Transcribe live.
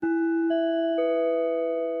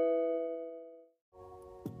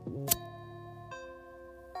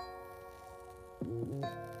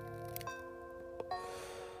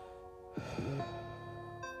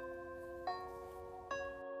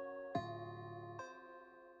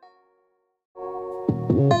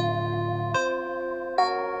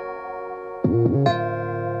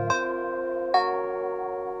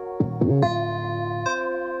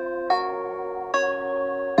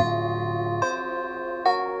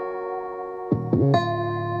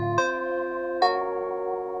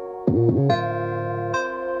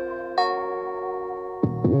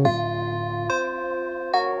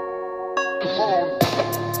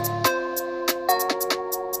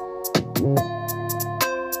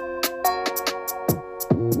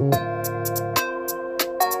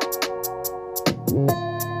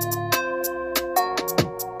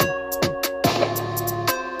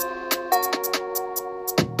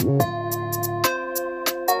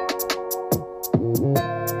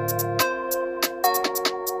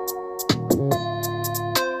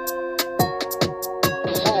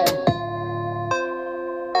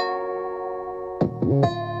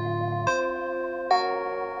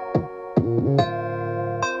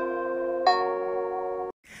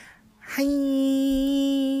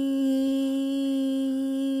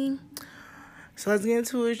So let's get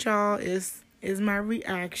into it, y'all. Is my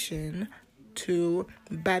reaction to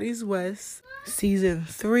Baddies West Season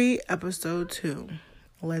 3, Episode 2.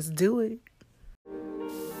 Let's do it.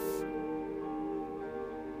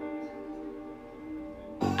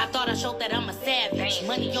 I thought I showed that I'm a savage.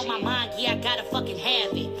 Money on my mind, yeah, I gotta fucking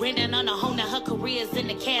have it. Brandon on the hoe, now her career's in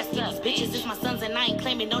the casket. These bitches is my sons and I ain't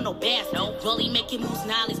claiming no bastard. Rolly making moves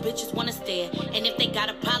now, these bitches wanna stare. And if they got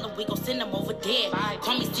a problem, we gon' send them over there.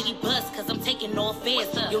 Call me City Bus, cause I'm taking no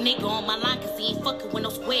affairs. Your nigga on my line, cause he ain't fucking with no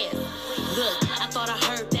squares. Look, I thought I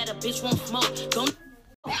heard that a bitch won't smoke. Don't.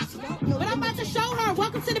 But I'm about to show her.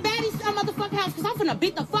 Welcome to the Baddies motherfucking house, cause I'm finna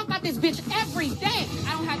beat the fuck out this bitch every day.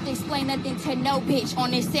 I don't have to explain nothing to no bitch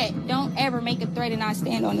on this set. Don't ever make a threat and I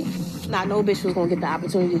stand on it. Nah, no bitch was gonna get the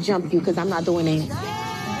opportunity to jump you, cause I'm not doing that.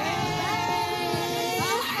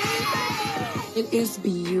 It is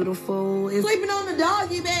beautiful. It's sleeping on the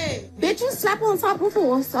doggy bed. Bitch, you slept on top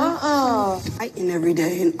before, so fighting every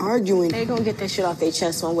day and arguing. They gonna get that shit off their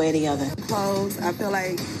chest one way or the other. Clothes, I feel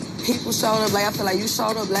like people showed up late. I feel like you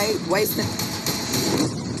showed up late, wasted.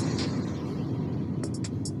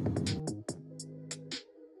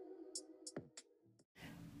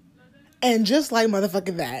 And just like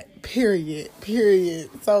motherfucking that, period.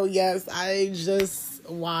 So yes, I just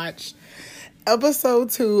watched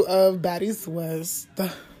Episode 2 of Baddies West.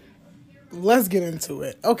 Let's get into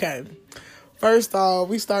it. Okay. First off,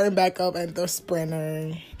 we starting back up at the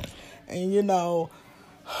Sprinter. And you know,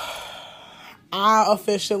 I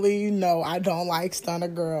officially know I don't like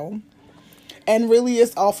Stunna Girl. And really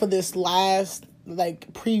it's off of this last,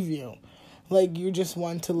 preview. You just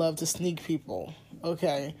want to love to sneak people.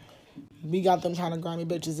 Okay. We got them trying to grimy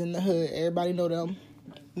bitches in the hood. Everybody know them.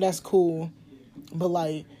 That's cool.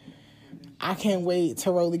 But, I can't wait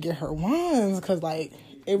to really get her ones. Because, all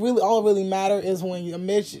it really matter is when a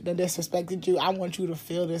bitch that disrespected you, I want you to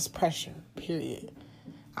feel this pressure. Period.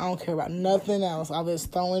 I don't care about nothing else. I was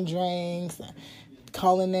throwing drinks,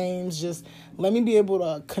 calling names. Just let me be able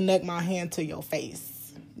to connect my hand to your face.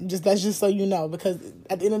 That's just so you know, because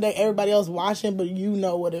at the end of the day, everybody else watching, but you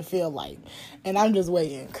know what it feel like. And I'm just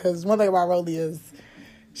waiting, because one thing about Rolly is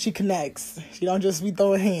she connects. She don't just be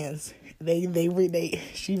throwing hands.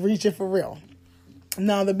 She reaching for real.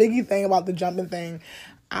 Now, the biggie thing about the jumping thing,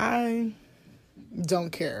 I don't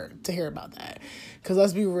care to hear about that. Because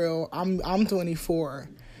let's be real, I'm 24,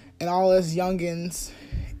 and all us youngins,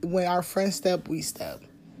 when our friends step, we step.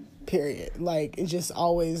 Period. It's just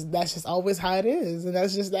always, that's just always how it is. And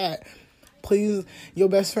that's just that. Please, your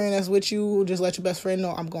best friend that's with you, just let your best friend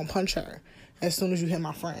know I'm going to punch her as soon as you hit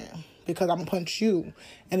my friend. Because I'm going to punch you.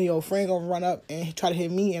 And your friend going to run up and try to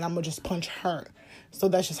hit me, and I'm going to just punch her. So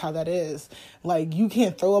that's just how that is. You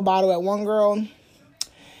can't throw a bottle at one girl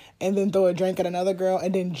and then throw a drink at another girl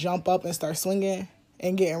and then jump up and start swinging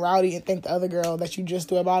and getting rowdy and think the other girl that you just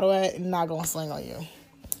threw a bottle at is not going to swing on you.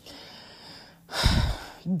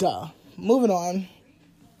 Duh. Moving on.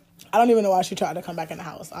 I don't even know why she tried to come back in the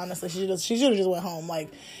house. Honestly, she should have just went home.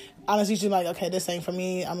 Honestly, she's okay, this ain't for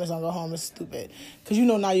me. I'm just gonna go home. It's stupid. Cause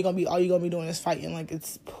now all you're gonna be doing is fighting.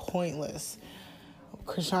 It's pointless.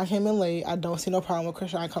 Krishan came in late. I don't see no problem with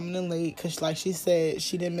Krishan coming in late. Cause she said,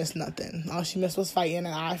 she didn't miss nothing. All she missed was fighting, and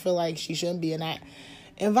I feel like she shouldn't be in that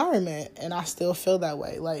environment. And I still feel that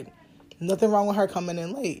way. Nothing wrong with her coming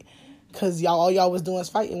in late. Cause all y'all was doing was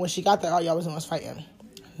fighting. When she got there, all y'all was doing was fighting.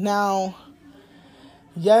 Now,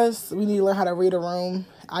 yes, we need to learn how to read a room.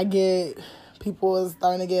 I get people is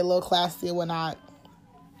starting to get a little classy and whatnot.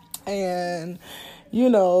 And, they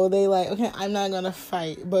okay, I'm not going to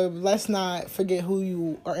fight. But let's not forget who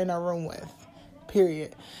you are in a room with.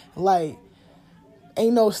 Period. Ain't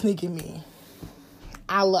no sneaking me.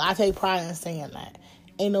 I take pride in saying that.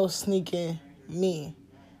 Ain't no sneaking me.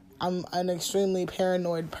 I'm an extremely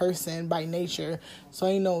paranoid person by nature, so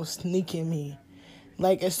ain't no sneaking me.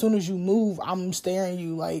 Like, as soon as you move, I'm staring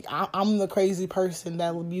you. Like, I'm the crazy person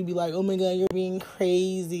that you be like, oh my God, you're being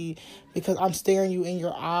crazy, because I'm staring you in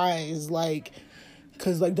your eyes. Like,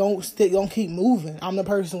 because, like, don't keep moving. I'm the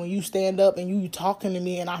person, when you stand up and you talking to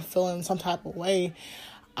me and I'm feeling some type of way,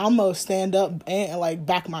 I'm going to stand up and, like,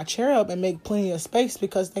 back my chair up and make plenty of space,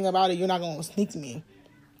 because think about it, you're not going to sneak me.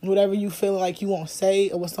 Whatever you feel like you won't say,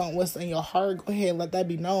 or what's in your heart, go ahead, let that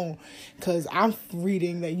be known. Because I'm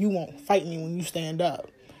reading that you won't fight me when you stand up.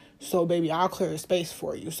 So, baby, I'll clear a space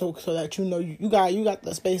for you, so that you know you got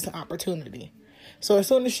the space and opportunity. So, as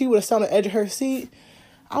soon as she would have sat on the edge of her seat,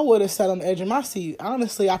 I would have sat on the edge of my seat.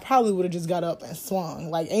 Honestly, I probably would have just got up and swung.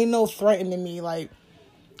 Like, ain't no threatening me. Like,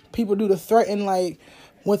 people do the threaten, like,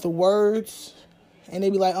 with the words, and they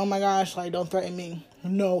be like, oh my gosh, like, don't threaten me.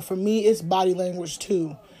 No, for me, it's body language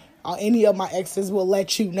too. Any of my exes will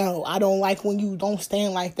let you know. I don't like when you don't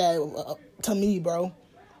stand like that to me, bro.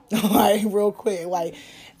 Like, real quick. Like,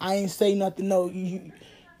 I ain't say nothing. No,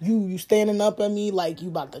 you standing up at me like you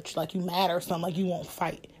about to, like you mad or something, like you won't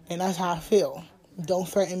fight. And that's how I feel. Don't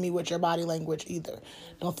threaten me with your body language either.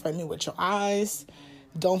 Don't threaten me with your eyes.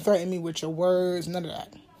 Don't threaten me with your words. None of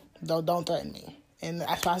that. Don't threaten me. And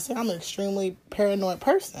that's why I say I'm an extremely paranoid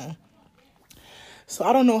person. So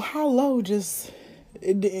I don't know how low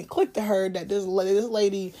it didn't click to her that this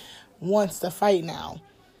lady wants to fight now.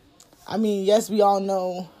 I mean, yes, we all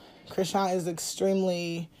know Krishan is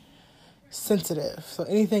extremely sensitive. So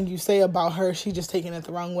anything you say about her, she just taking it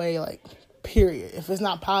the wrong way, like, period. If it's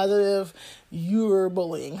not positive, you're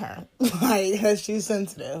bullying her. Like, she's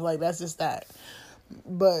sensitive. Like, that's just that.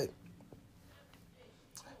 But,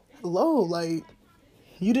 hello, like,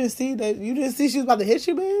 you didn't see she was about to hit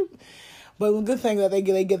you, babe? But the good thing that they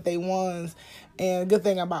get their ones. And the good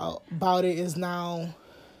thing about it is now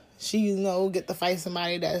she, get to fight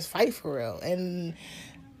somebody that's fight for real. And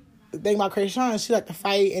the thing about Krishan, she like to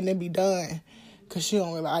fight and then be done, because she don't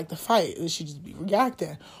really like to fight. She just be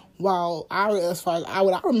reacting. While as far as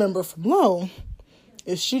what I remember from Lo,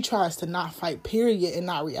 is she tries to not fight, period, and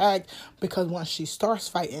not react, because once she starts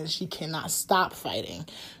fighting, she cannot stop fighting.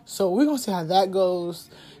 So we're going to see how that goes,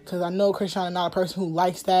 because I know Krishan is not a person who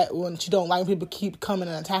likes that, when she don't like people keep coming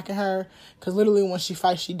and attacking her, because literally when she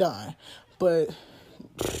fights, she done. But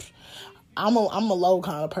I'm a low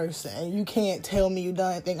kind of person, and you can't tell me you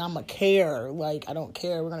done and think I'm a care. Like, I don't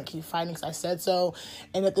care. We're going to keep fighting because I said so.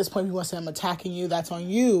 And at this point, if you want to say I'm attacking you, that's on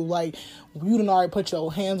you. Like, you done already put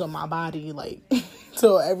your hands on my body. Like,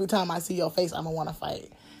 so every time I see your face, I'm going to want to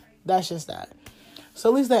fight. That's just that. So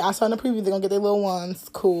at least I saw in the preview, they're going to get their little ones.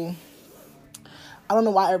 Cool. I don't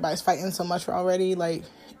know why everybody's fighting so much already. Like,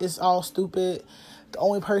 it's all stupid. The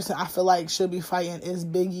only person I feel like should be fighting is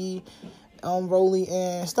Biggie, Rolly,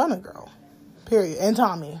 and Stunna Girl. Period. And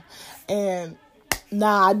Tommy. And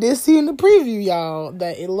now I did see in the preview, y'all,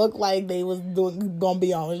 that it looked like they was gonna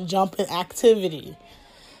be on jumping activity.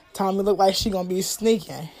 Tommy looked like she gonna be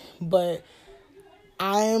sneaking. But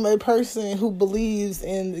I am a person who believes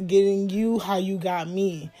in getting you how you got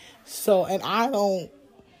me. So, and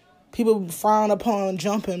people frown upon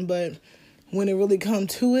jumping, but when it really come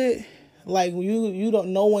to it, like,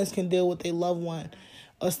 no one can deal with a loved one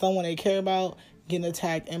or someone they care about getting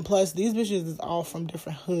attacked. And plus, these bitches is all from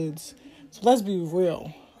different hoods. So let's be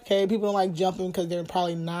real, okay? People don't like jumping because they're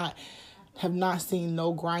probably have not seen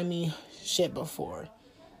no grimy shit before.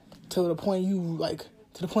 To the point you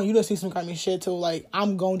don't see some grimy shit till, like,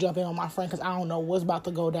 I'm gonna jump in on my friend because I don't know what's about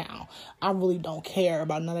to go down. I really don't care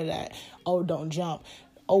about none of that. Oh, don't jump.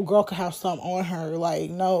 Oh, girl could have something on her. Like,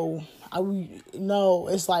 no.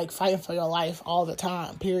 It's like fighting for your life all the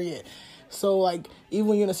time, period. So, like, even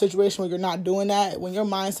when you're in a situation where you're not doing that, when your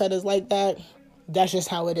mindset is like that, that's just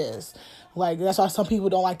how it is. Like, that's why some people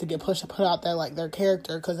don't like to get put out there, like, their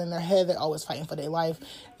character, because in their head, they're always fighting for their life,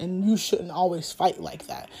 and you shouldn't always fight like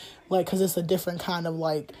that. Like, because it's a different kind of,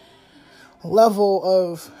 like, level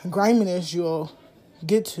of griminess you'll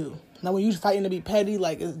get to. Now, when you're fighting to be petty,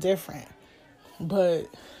 like, it's different. But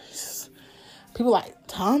people like,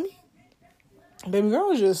 Tommy? Baby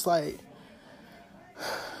girl is just, like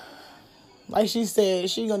she said,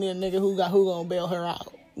 she gonna need a nigga who gonna bail her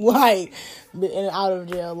out, like, and out of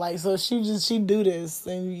jail. Like, so she do this,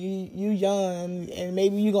 and you young, and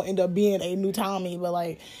maybe you gonna end up being a new Tommy, but,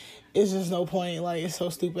 like, it's just no point. Like, it's so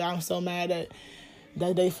stupid. I'm so mad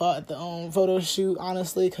that they fought at the photo shoot,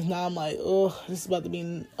 honestly, because now I'm like, oh, this is about to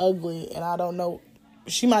be ugly, and I don't know.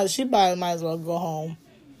 She might as well go home.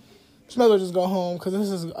 She might as well just go home, because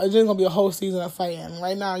it's just gonna be a whole season of fighting.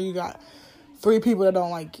 Right now, you got 3 people that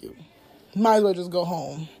don't like you. Might as well just go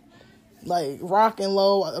home. Like, Rock and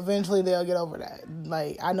Lo, eventually they'll get over that.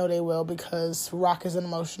 Like, I know they will, because Rock is an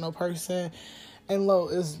emotional person and Lo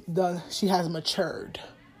is done. She has matured.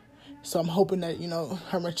 So I'm hoping that,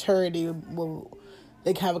 her maturity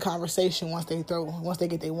they can have a conversation once they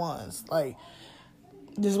get their ones. Like,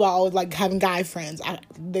 this is why I always like having guy friends.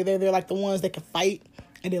 They're like the ones that can fight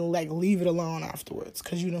and then like leave it alone afterwards.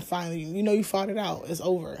 Because you finally, you fought it out. It's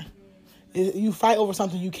over. You fight over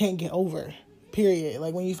something you can't get over. Period.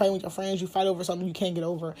 Like, when you fight with your friends, you fight over something you can't get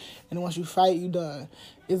over. And once you fight, you done.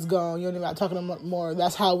 It's gone. You don't even got to talk to them more.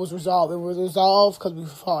 That's how it was resolved. It was resolved because we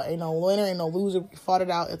fought. Ain't no winner, ain't no loser. We fought it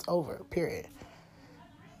out. It's over. Period.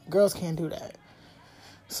 Girls can't do that.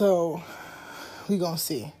 So, we gonna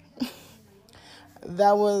see.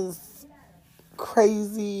 That was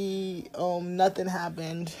crazy. Nothing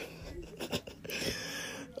happened.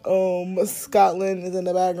 Scotland is in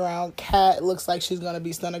the background. Kat looks like she's gonna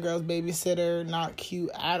be Stunna Girl's babysitter. Not cute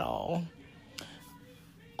at all.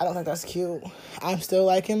 I don't think that's cute. I'm still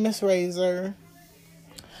liking Miss Razor.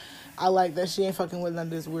 I like that she ain't fucking with none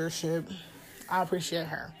of this weird shit. I appreciate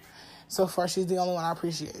her. So far, she's the only one I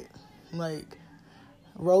appreciate. Like,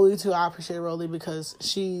 Rolly too, I appreciate Rolly because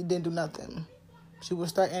she didn't do nothing. She was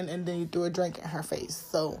starting and then you threw a drink in her face.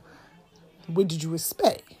 So, what did you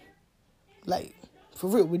expect? Like, for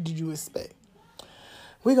real, what did you expect?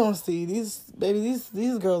 We gonna see.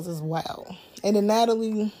 These girls is wild. And then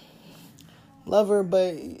Natalie, love her,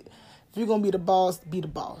 but if you're gonna be the boss, be the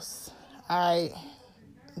boss. Alright?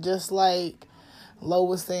 Just like Lo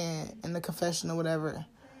was saying in the confession or whatever,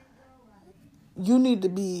 you need to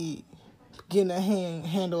be getting a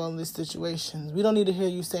handle on these situations. We don't need to hear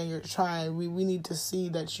you saying you're trying. We need to see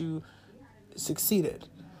that you succeeded.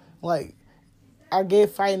 Like, I get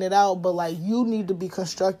fighting it out, but like, you need to be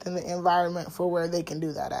constructing the environment for where they can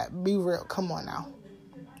do that at. Be real. Come on now.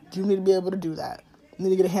 You need to be able to do that. You need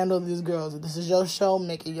to get a handle of these girls. If this is your show,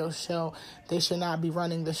 make it your show. They should not be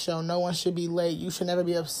running the show. No one should be late. You should never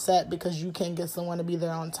be upset because you can't get someone to be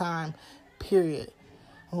there on time. Period.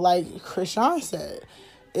 Like Krishan said,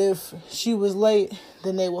 if she was late,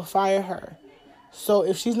 then they will fire her. So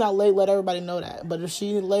if she's not late, let everybody know that. But if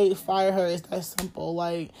she's late, fire her. It's that simple.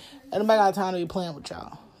 Like, everybody got time to be playing with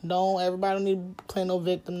y'all. Everybody need to play no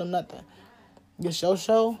victim, no nothing. It's your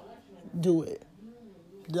show, do it.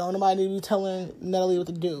 Don't nobody need to be telling Natalie what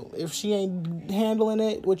to do. If she ain't handling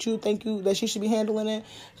it, what you think that she should be handling it,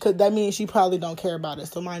 because that means she probably don't care about it.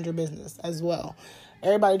 So mind your business as well.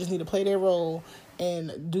 Everybody just need to play their role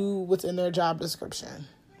and do what's in their job description.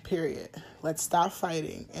 Period. Let's stop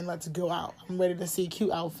fighting and let's go out. I'm ready to see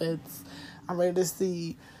cute outfits. I'm ready to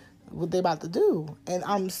see what they about to do. And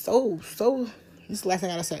I'm so, this is the last thing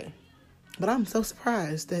I gotta say. But I'm so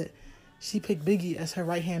surprised that she picked Biggie as her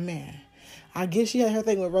right-hand man. I guess she had her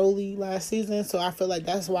thing with Rolly last season, so I feel like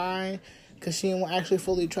that's why, because she didn't actually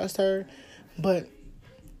fully trust her. But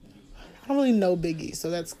I don't really know Biggie, so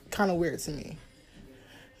that's kind of weird to me.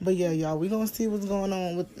 But yeah, y'all, we gonna see what's going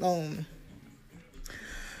on with,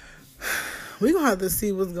 we gonna have to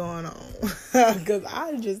see what's going on, because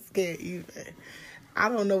I just can't even. I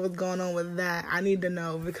don't know what's going on with that. I need to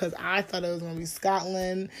know, because I thought it was gonna be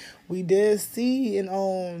Scotland. We did see in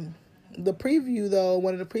the preview, though,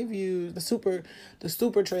 one of the previews, the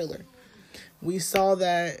super trailer, we saw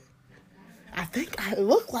that I think it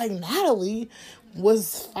looked like Natalie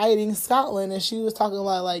was fighting Scotland, and she was talking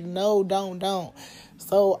about like, no, don't.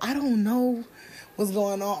 So I don't know what's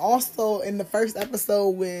going on. Also, in the first episode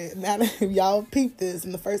when Natalie, if y'all peeped this,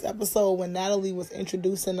 in the first episode when Natalie was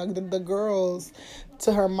introducing the girls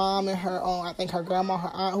to her mom and her I think her grandma, her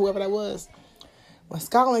aunt, whoever that was, when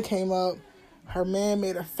Scotland came up, her man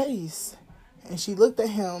made a face, and she looked at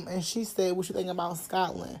him and she said, "What you think about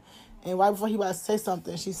Scotland?" And right before he was about to say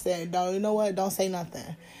something, she said, "No, you know what? Don't say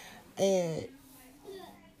nothing." And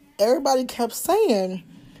everybody kept saying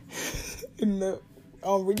in the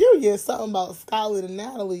reunion something about Scotland and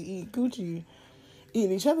Natalie eating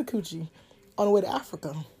each other coochie on the way to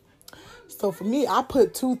Africa. So for me, I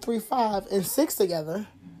put 2, 3, 5, and 6 together,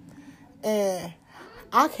 and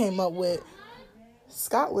I came up with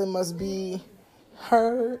Scotland must be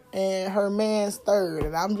her and her man's third.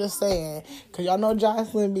 And I'm just saying, because y'all know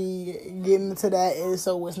Jocelyn be getting into that, and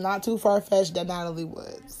so it's not too far-fetched that Natalie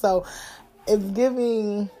would. So it's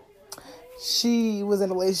giving, she was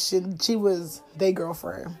in a relationship, she was their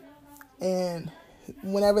girlfriend, and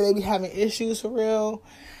whenever they be having issues for real,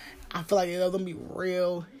 I feel like they're gonna be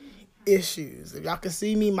real issues. If y'all can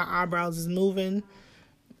see me, my eyebrows is moving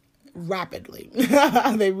rapidly.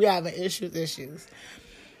 They be having issues.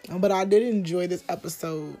 But I did enjoy this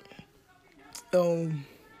episode.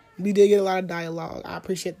 We did get a lot of dialogue. I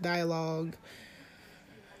appreciate the dialogue.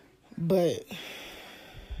 But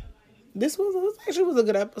this actually was a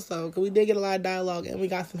good episode because we did get a lot of dialogue and we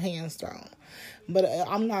got some hands thrown. But I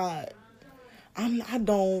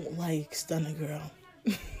don't like Stunna Girl.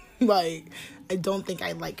 Like, I don't think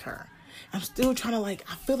I like her. I'm still trying to, like,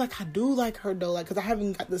 I feel like I do like her, though, like, because I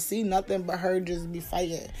haven't got to see nothing but her just be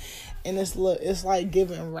fighting. And it's like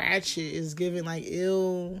giving ratchet. It's giving, like,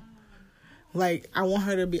 ill. Like, I want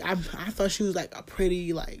her to be, I thought she was, like, a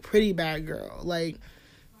pretty bad girl. Like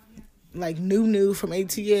New from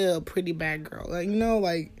ATL, pretty bad girl. Like, you know,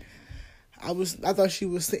 like, I thought she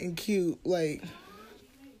was sitting cute. Like,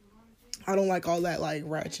 I don't like all that, like,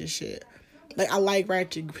 ratchet shit. Like, I like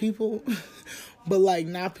ratchet people, but, like,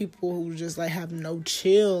 not people who just, like, have no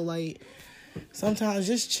chill. Like, sometimes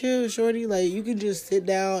just chill, shorty. Like, you can just sit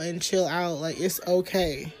down and chill out. Like, it's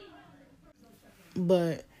okay.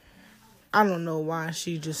 But I don't know why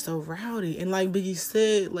she's just so rowdy. And like Biggie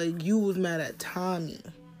said, like, you was mad at Tommy.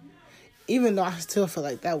 Even though I still feel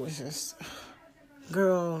like that was just...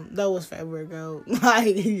 Girl, that was forever ago.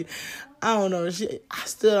 Like, I don't know. I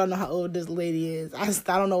still don't know how old this lady is. I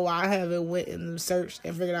don't know why I haven't went and searched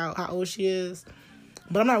and figured out how old she is.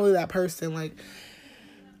 But I'm not really that person. Like,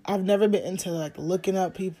 I've never been into, like, looking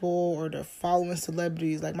up people or the following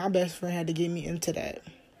celebrities. Like, my best friend had to get me into that.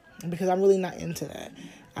 Because I'm really not into that.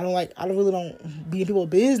 I really don't be in people's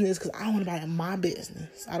business because I don't want to be in my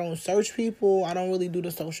business. I don't search people. I don't really do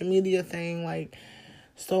the social media thing. Like,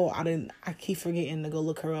 so I keep forgetting to go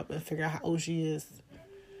look her up and figure out how old she is.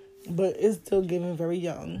 But it's still giving very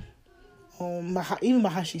young. Even by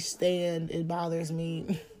how she stand, it bothers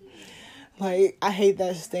me. Like, I hate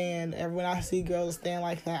that stand. And when I see girls stand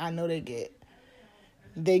like that, I know they get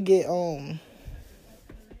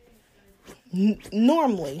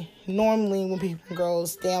normally when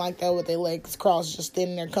girls stand like that with their legs crossed, just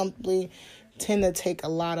standing there comfortably, tend to take a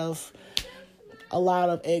lot of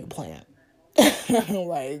eggplant.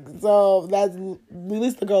 Like, so that's at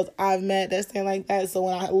least the girls I've met that stand like that. So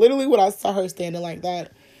when I saw her standing like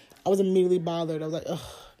that, I was immediately bothered. I was like, ugh,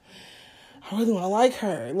 I really want to like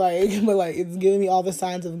her. Like, but like, it's giving me all the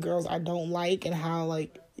signs of girls I don't like and how,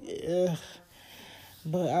 like, ugh.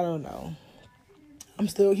 But I don't know. I'm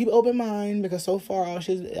still keep open mind because so far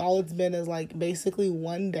all it's been is like basically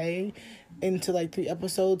one day into like 3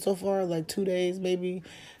 episodes so far, like 2 days maybe.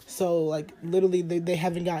 So like literally they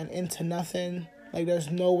haven't gotten into nothing. Like, there's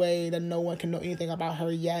no way that no one can know anything about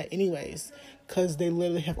her yet anyways, because they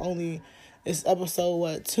literally have it's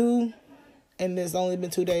episode 2 and it's only been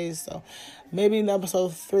 2 days. So maybe in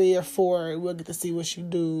episode 3 or 4 we'll get to see what she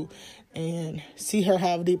do and see her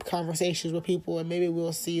have deep conversations with people, and maybe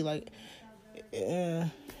we'll see like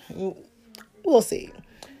we'll see.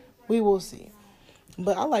 We will see.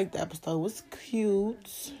 But I like the episode. It was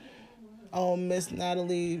cute. Miss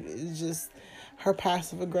Natalie is just, her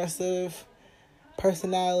passive aggressive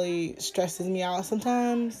personality stresses me out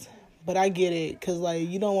sometimes. But I get it, because like,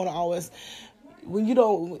 you don't want to always, when you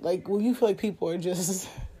feel like people are just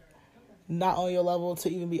not on your level to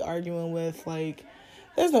even be arguing with, like,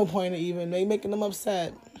 there's no point in even making them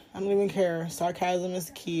upset. I don't even care. Sarcasm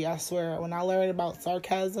is key, I swear. When I learned about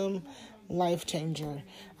sarcasm, life changer.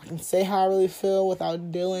 I can say how I really feel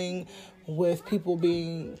without dealing with people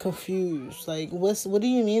being confused. Like, what do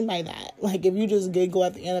you mean by that? Like, if you just giggle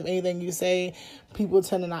at the end of anything you say, people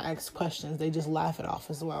tend to not ask questions. They just laugh it off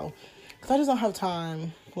as well. Because I just don't have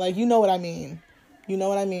time. Like, you know what I mean. You know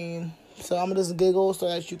what I mean. So I'm going to just giggle so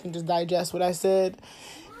that you can just digest what I said.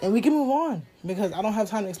 And we can move on, because I don't have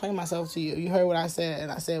time to explain myself to you. You heard what I said,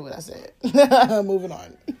 and I said what I said. Moving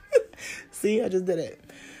on. See, I just did it.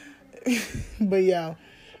 But yeah,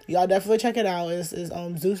 y'all definitely check it out. It's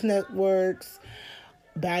Zeus Networks,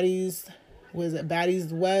 Baddies,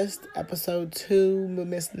 Baddies West, episode 2,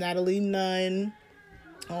 Miss Natalie Nunn,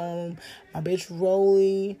 my bitch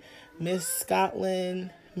Rolly, Miss Scotland,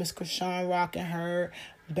 Miss Krishan Rock and her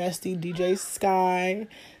bestie DJ Sky.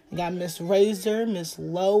 Got Miss Razor, Miss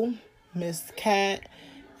Low, Miss Cat,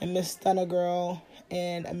 and Miss Stunna Girl,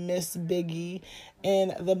 and Miss Biggie,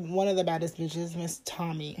 and one of the baddest bitches, Miss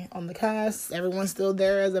Tommy, on the cast. Everyone's still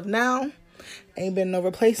there as of now. Ain't been no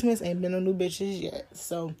replacements, ain't been no new bitches yet.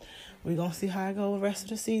 So we gonna see how I go the rest of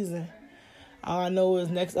the season. All I know is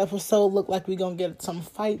next episode look like we gonna get some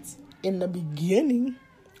fights in the beginning.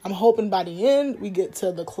 I'm hoping by the end we get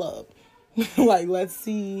to the club. Like, let's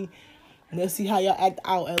see how y'all act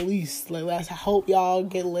out at least. Like, let's hope y'all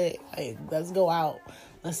get lit. Like, let's go out.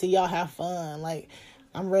 Let's see y'all have fun. Like,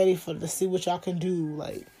 I'm ready to see what y'all can do.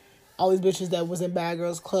 Like, all these bitches that was in Bad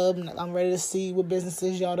Girls Club, I'm ready to see what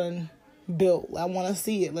businesses y'all done built. I want to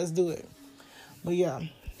see it. Let's do it. But yeah,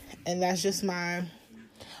 And that's just my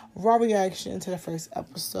raw reaction to the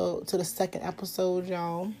second episode,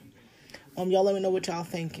 y'all. Y'all let me know what y'all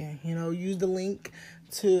thinking. Use the link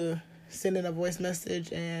to send in a voice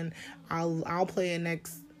message, and I'll play it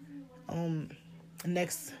next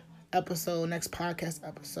podcast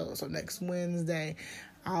episode. So next Wednesday,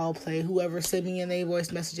 I'll play whoever sent me in their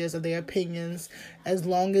voice messages or their opinions, as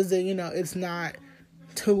long as it's not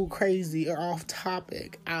too crazy or off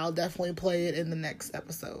topic. I'll definitely play it in the next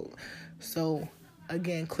episode. So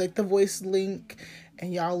again, click the voice link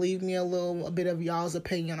and y'all leave me a bit of y'all's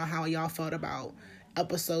opinion on how y'all felt about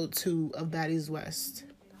episode 2 of Baddies West.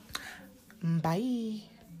 Bye.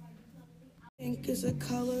 Pink is a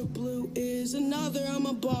color, blue is another. I'm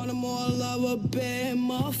a Baltimore lover, bad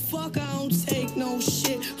motherfucker. I don't take no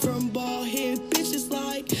shit from bald head bitches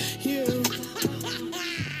like you.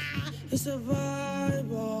 It's a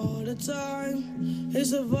vibe all the time.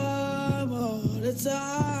 It's a vibe all the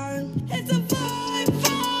time. It's a vibe.